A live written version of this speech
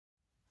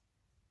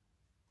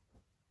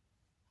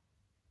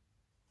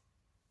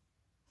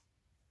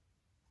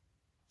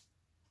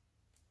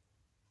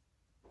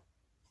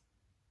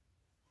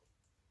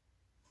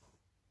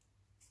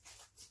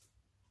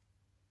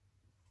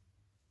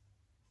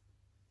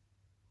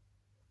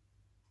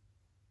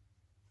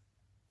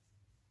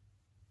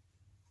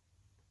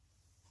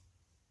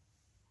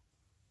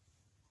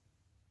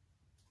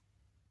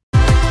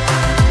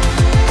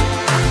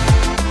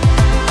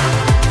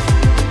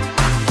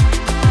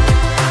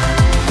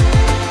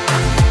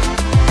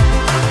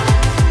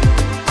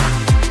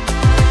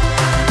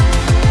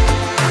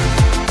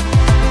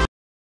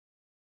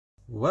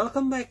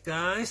Welcome back,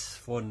 guys,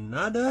 for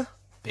another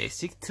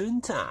basic tune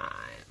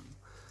time.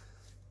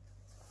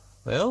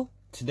 Well,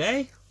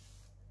 today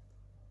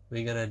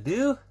we're gonna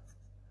do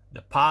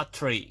the part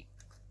 3.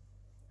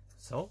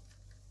 So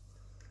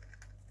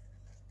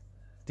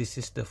this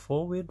is the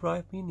 4-wheel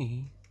drive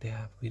mini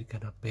that we're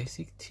gonna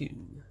basic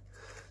tune.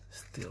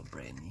 Still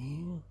brand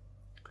new.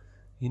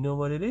 You know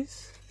what it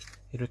is?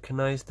 You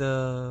recognize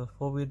the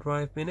 4-wheel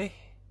drive mini?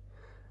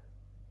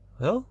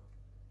 Well,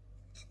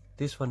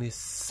 this one is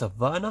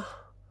Savannah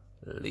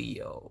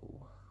Leo.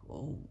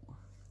 Oh,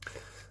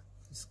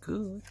 it's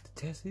good,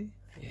 the chassis.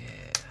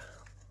 Yeah.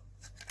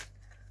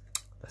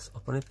 Let's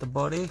open it, the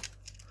body.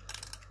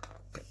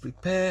 Get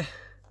prepared.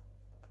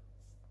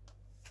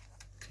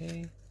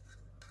 Okay.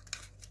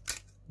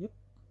 Yep.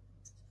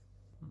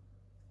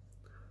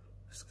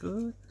 It's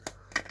good.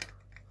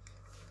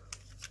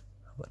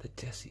 How about the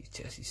chassis?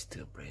 Chassis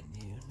still brand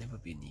new, never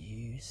been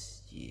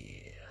used.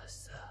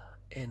 Yes.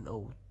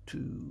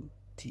 NO2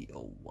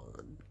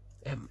 TO1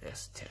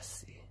 MS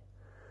chassis.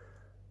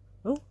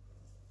 Oh,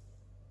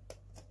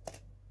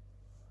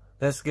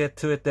 let's get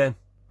to it then.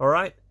 All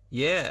right.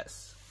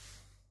 Yes.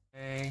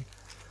 Okay.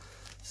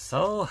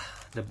 So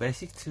the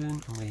basic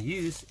tune I'm gonna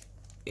use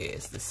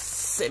is the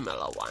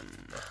similar one.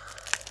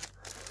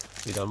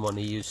 We don't want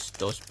to use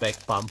those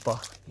back bumper,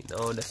 you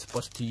know, that's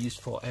supposed to use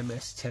for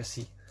MS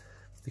chassis,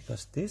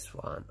 because this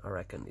one I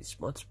reckon is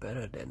much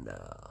better than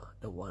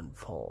the one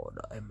for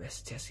the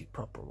MS chassis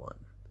proper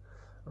one.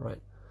 All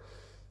right.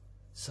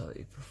 So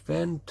it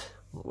prevents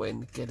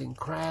when getting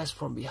crashed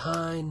from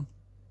behind.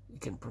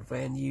 It can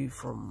prevent you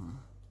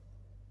from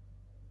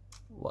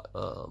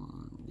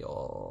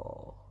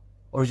your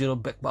original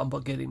back bumper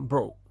getting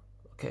broke,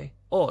 okay,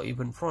 or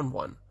even front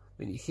one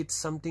when you hit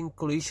something,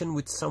 collision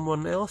with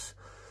someone else,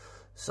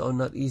 so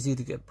not easy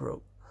to get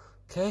broke.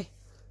 Okay,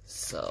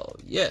 so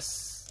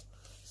yes,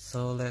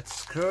 so let's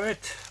screw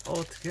it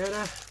all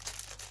together.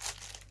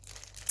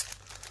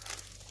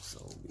 So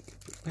we can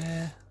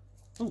prepare.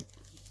 Oh,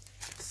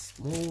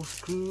 small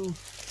screw,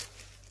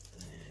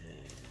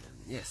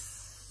 and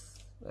yes,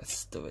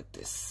 let's do it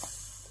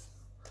this.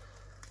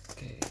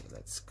 Okay,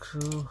 let's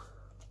screw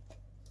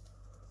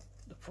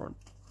the front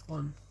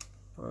one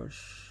first.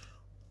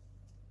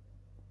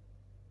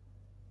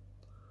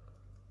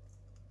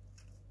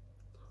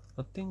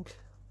 I think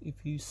if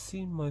you've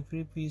seen my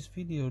previous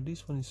video,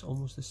 this one is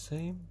almost the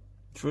same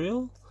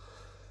drill.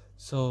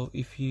 So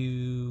if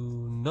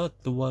you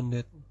not the one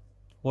that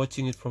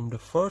watching it from the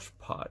first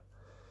part,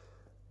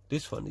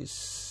 this one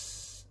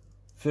is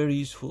very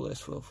useful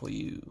as well for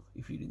you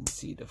if you didn't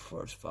see the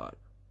first part,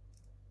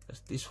 because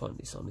this one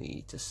is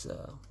only just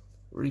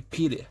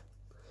repeat it.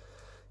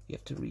 You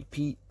have to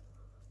repeat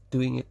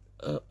doing it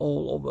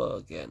all over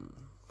again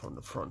from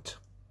the front.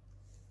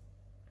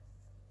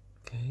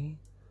 Okay,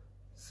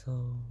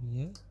 so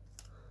yeah,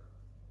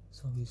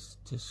 so we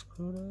just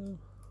screw down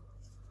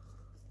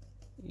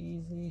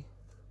easy.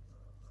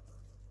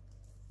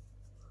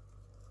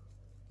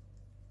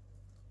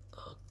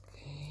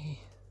 Okay,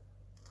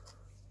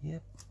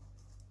 yep,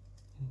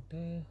 in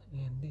there,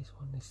 and this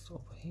one is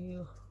over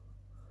here.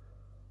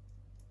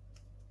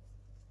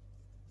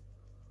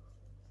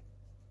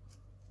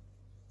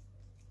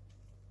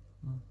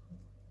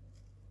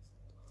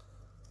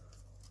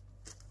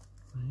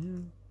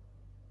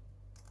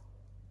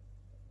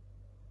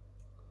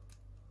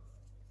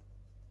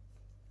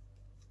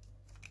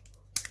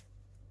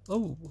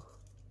 Oh,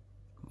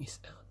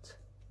 missed out.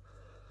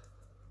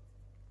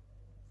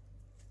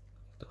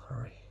 To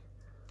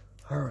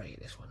hurry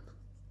this one.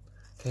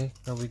 Okay,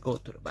 now we go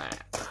to the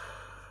back.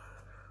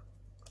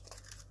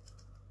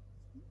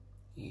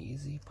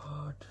 Easy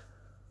part.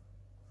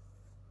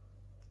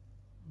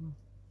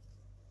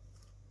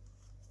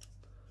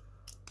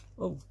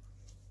 Oh,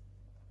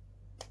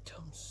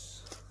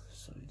 jumps.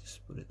 So you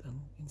just put it on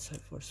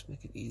inside first,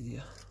 make it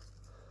easier.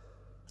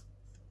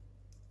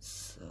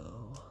 So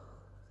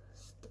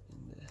start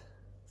in there.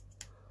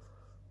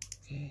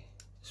 Okay,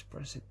 just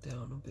press it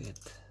down a bit.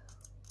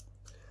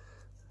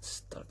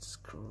 Start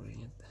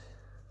screwing it.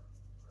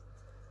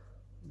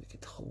 Make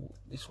it hold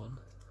this one.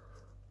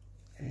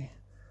 Okay,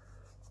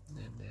 and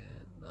then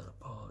another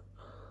part.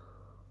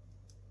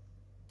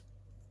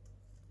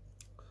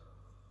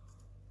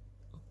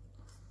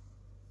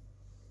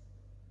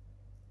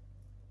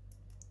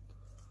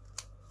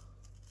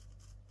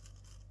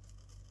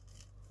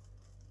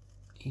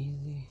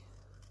 Easy.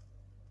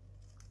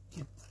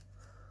 Yep.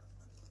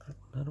 Grab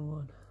another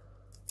one.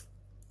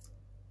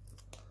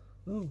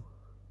 Oh,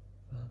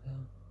 fell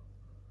down.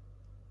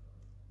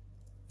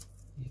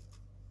 Yep.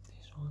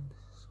 This one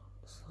is on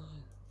the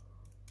side.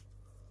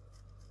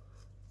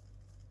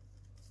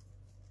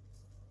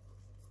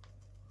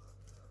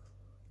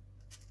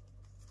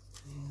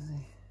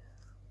 Easy.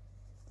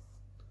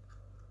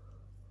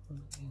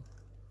 Again.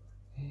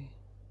 Okay.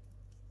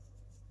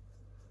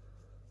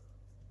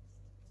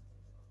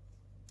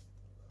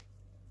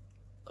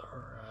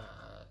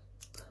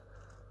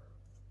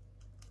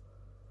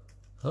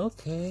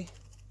 Okay,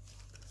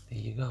 there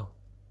you go.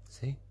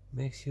 See,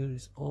 Make sure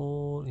it's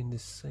all in the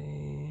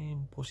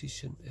same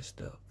position as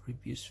the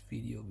previous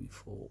video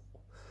before.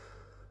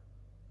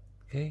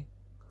 Okay,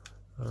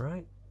 all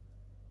right.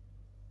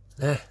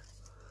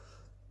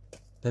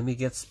 Let me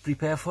get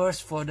prepared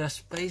first for the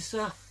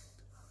spacer,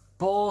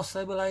 ball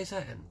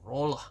stabilizer, and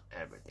roller,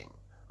 everything.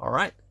 All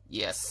right.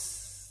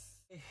 Yes.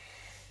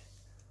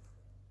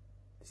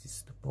 This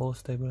is the ball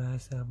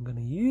stabilizer I'm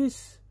gonna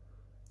use.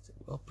 So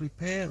well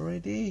prepared,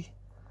 ready.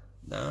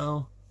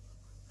 Now,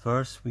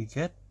 first we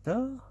get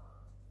this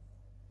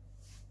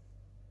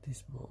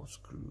small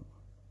screw,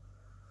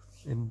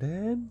 and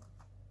then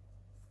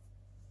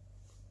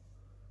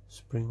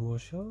spring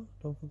washer.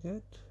 Don't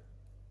forget.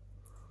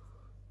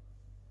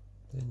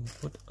 Then you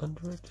put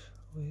under it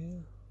over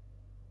here.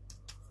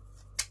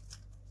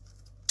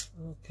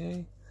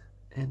 Okay,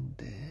 and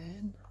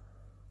then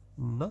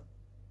nut.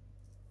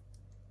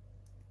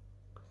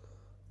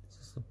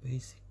 This is the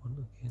basic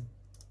one again.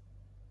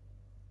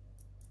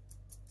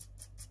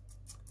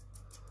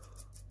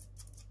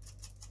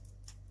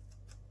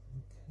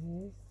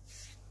 Okay,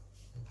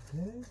 and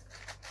then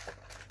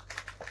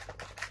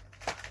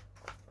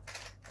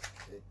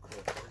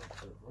grab a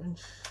little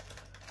wrench.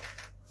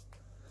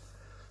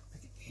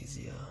 Make it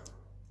easier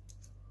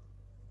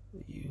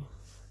for you,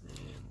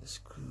 and the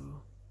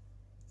screw.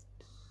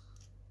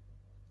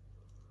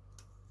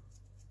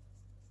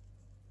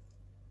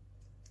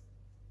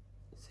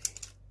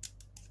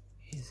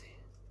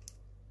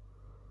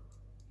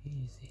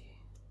 Easy.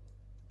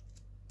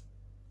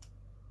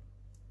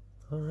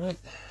 All right,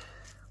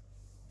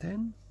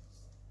 then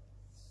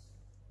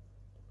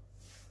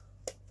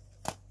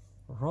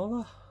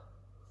roller.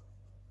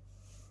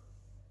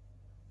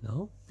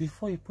 No,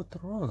 before you put the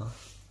roller,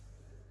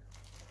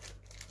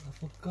 I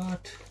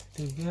forgot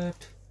to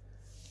get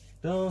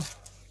the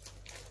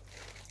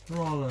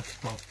roller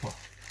stopper.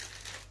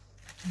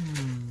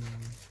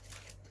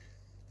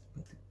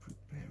 But to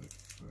prepare it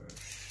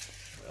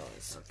first. Well,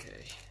 it's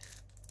okay.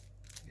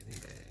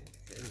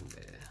 Getting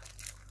there.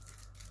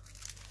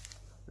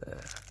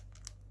 There.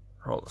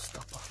 Roller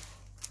stopper.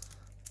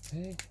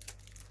 Okay.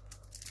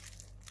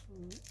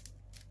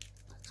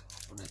 Let's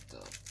open it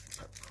up.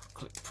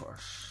 Click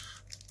first.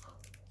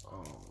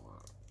 Oh my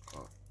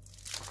god.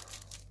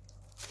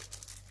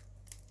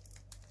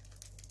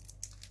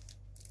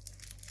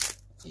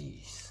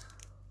 Jeez.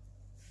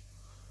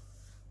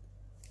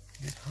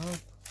 It's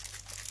hard.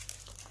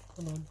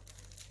 Come on.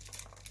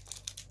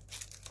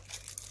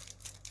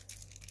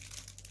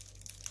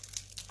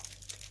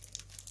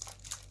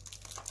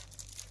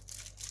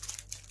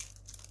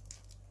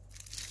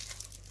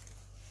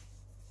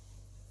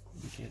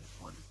 We get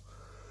one.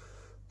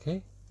 Okay.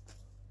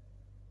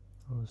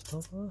 Roller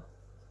stopper.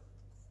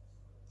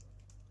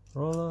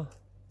 Roller.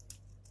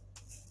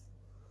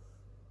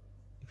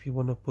 If you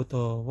want to put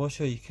a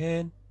washer, you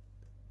can.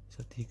 It's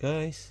up to you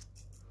guys.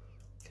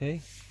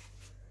 Okay.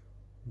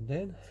 And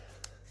then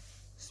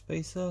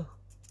spacer.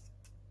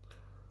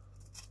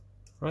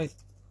 Right.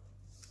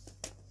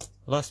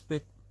 Last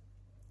bit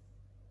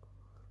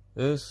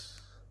is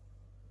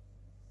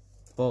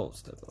ball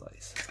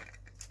stabilizer.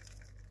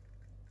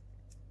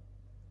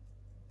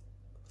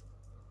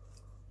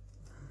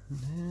 And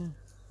then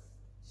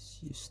let's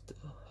use the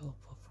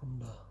helper from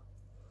the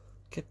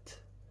kit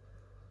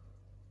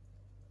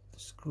to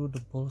screw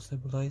the ball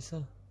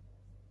stabilizer.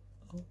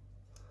 Oh,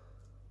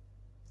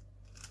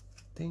 I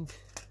think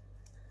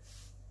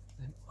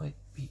there might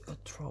be a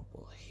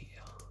trouble here.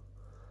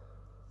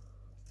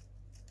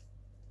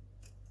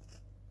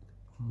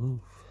 Move.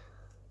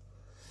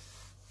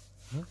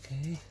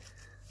 Okay.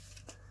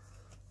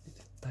 Need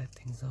to tie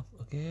things up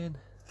again.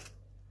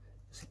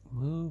 Does it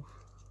move?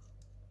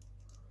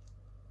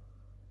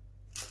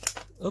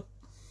 Up.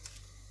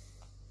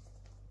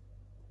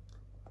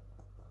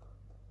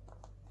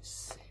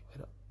 Save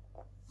it up.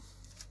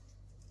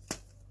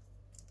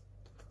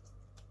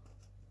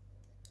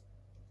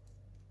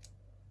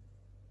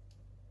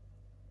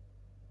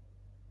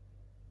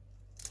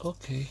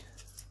 Okay.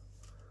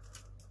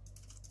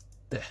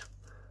 There.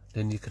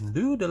 Then you can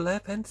do the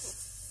left hand,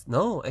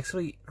 no,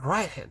 actually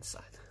right hand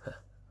side.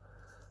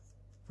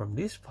 From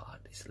this part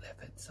is left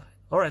hand side.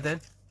 Alright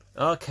then.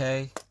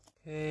 Okay.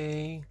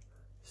 Okay.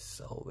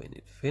 So when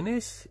it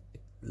finishes,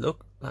 it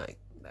look like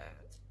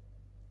that.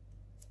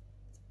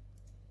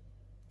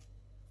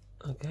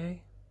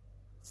 Okay.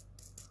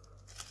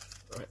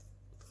 Alright.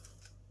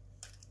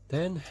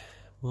 Then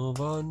move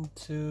on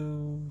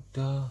to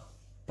the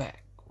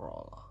back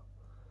roller,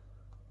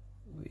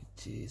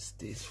 which is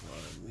this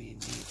one. We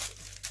need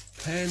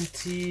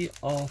plenty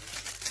of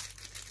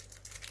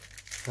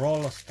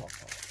roller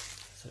stopper.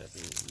 So that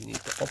means we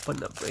need to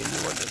open up brand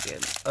new one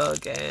again.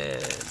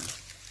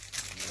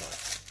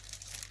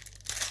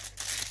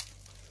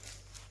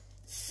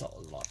 So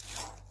a lot.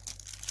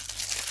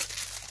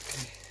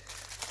 Okay.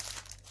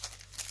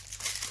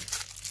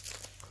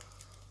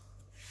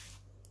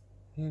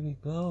 Here we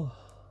go.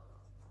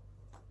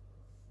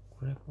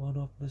 Grab one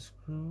of the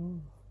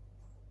screw.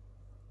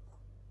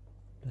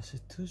 There's a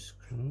 2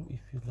 screw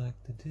if you like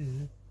to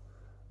do.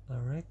 I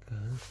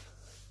reckon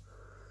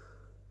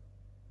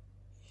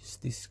is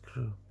this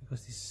screw,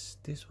 because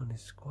this one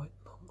is quite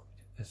long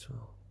as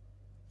well.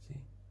 See?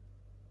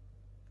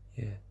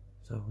 Yeah,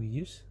 so we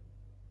use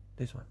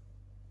this one.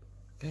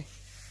 Okay.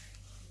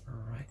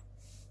 Alright.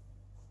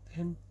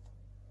 Then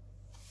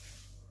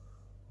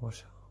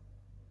washer,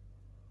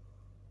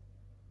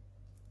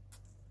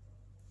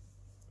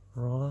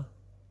 roller,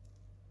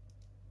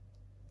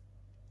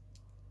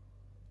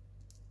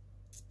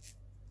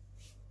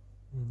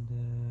 and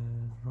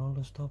then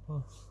roller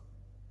stopper,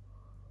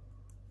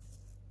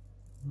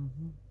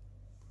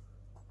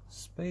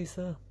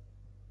 spacer,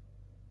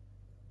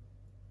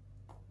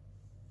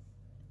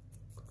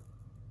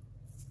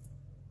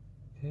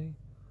 okay,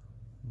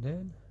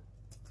 then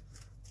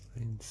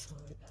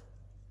inside,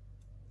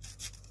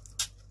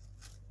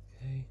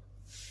 okay,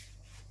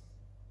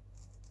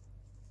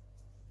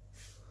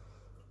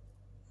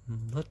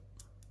 nut,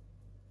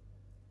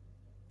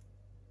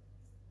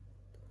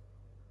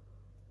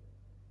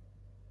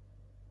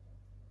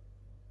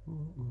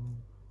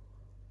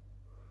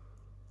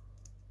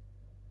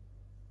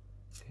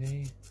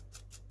 okay,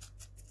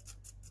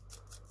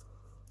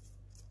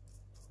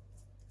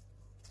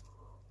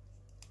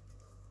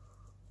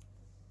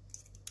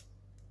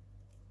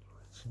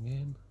 once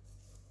again,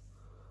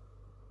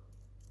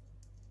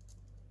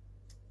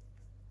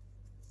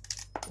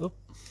 up,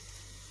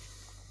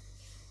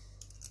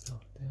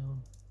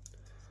 down,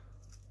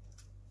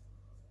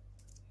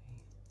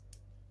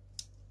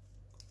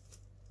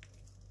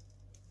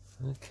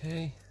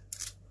 okay,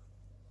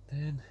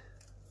 then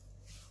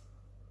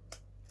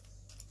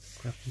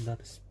grab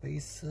another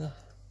spacer,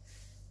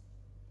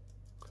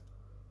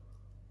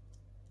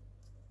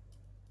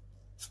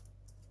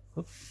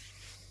 up,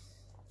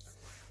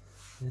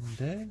 and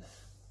then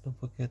don't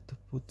forget to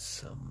put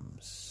some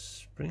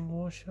spring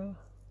washer,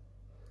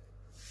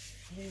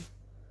 okay.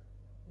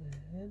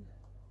 And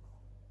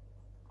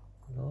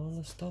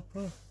roller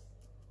stopper,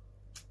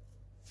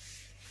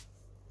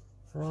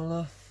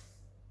 roller,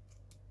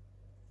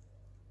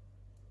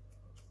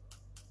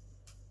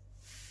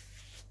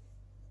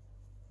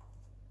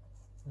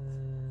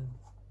 and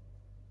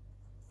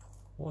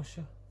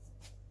washer.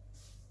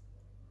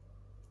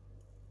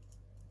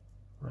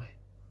 Right.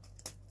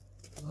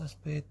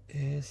 Last bit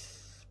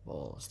is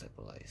ball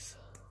stabilizer.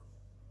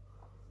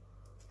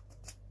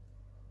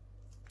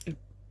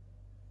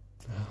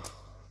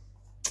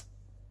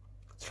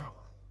 Trouble.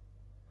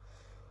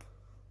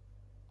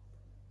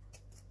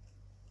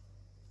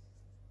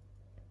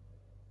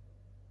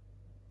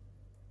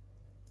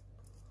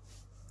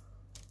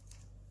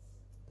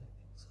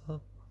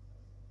 Up.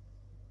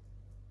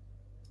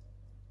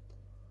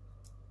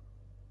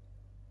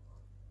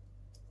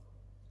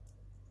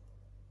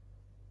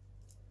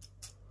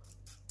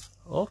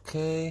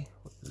 Okay,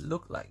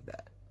 look like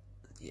that.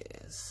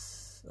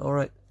 Yes. All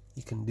right,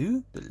 you can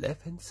do the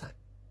left hand side.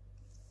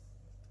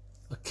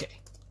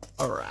 Okay.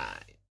 All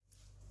right.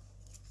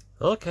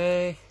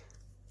 Okay.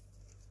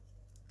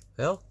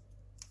 Well,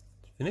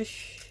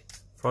 finish.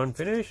 Front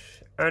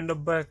finish and the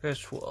back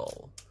as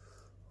well.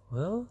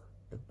 Well,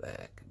 the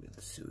back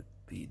should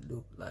be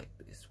look like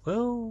this.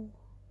 Well,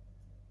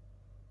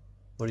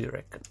 what do you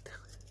reckon?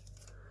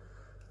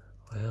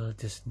 Well,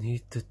 just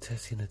need to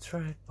test in the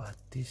track, but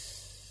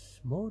this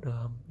motor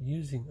I'm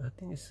using, I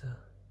think it's a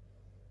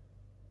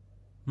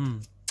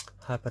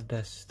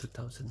Hyperdash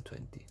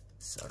 2020.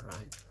 It's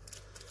alright.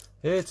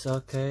 It's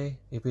okay.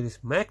 If it is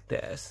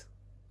MacDash,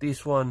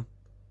 this one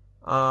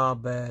I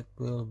bet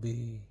will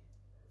be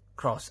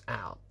crossed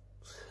out.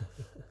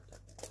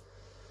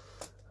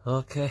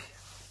 Okay.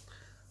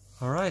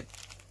 Alright.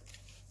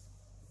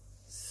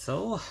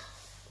 So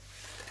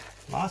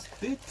last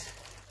bit,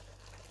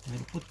 I'm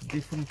gonna put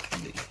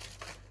differently.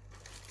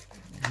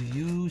 We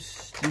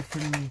use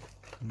different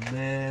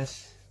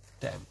mesh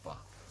damper.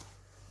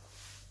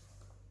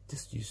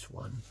 Just use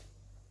one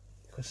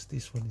because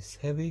this one is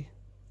heavy.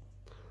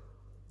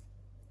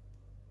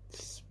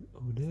 Just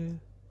over there,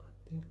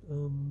 I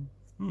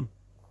think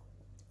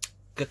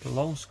get a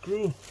long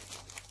screw.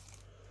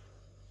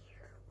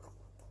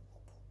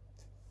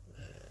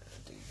 I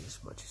think this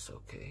much is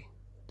okay.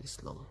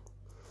 This long.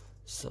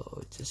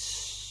 So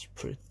just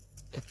put it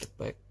at the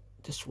back.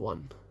 Just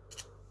one.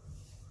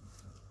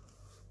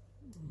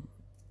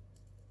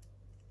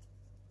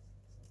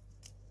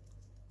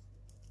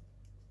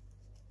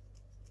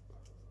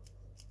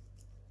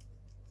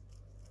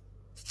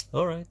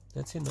 Alright,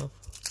 that's enough.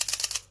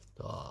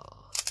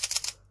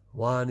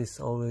 One is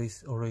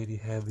always already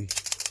heavy.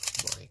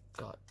 My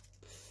god.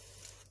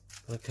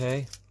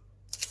 Okay,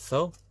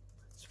 so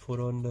let's put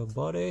on the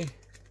body.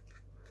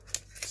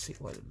 See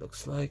what it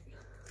looks like.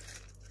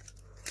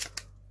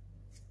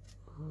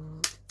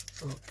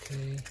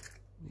 Okay,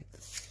 need to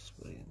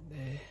put it in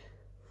there.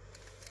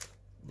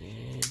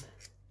 And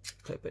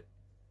clip it.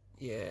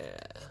 Yeah.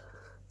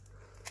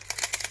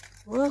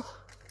 Well,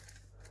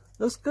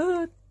 looks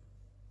good.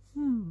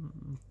 What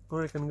do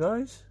you reckon,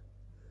 guys?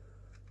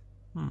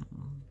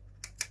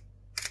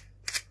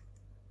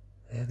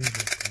 Heavy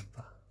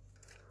temper.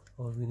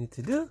 All we need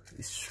to do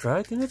is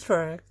straighten the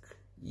track.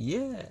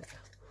 Yeah.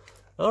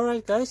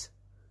 Alright, guys.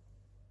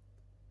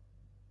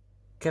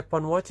 keep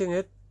on watching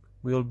it.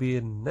 We'll be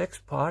in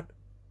next part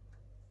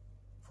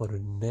for the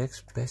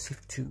next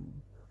basic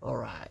tune.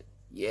 Alright.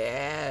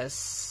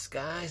 Yes,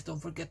 guys,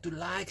 don't forget to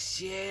like,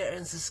 share,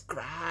 and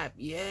subscribe.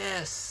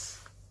 Yes.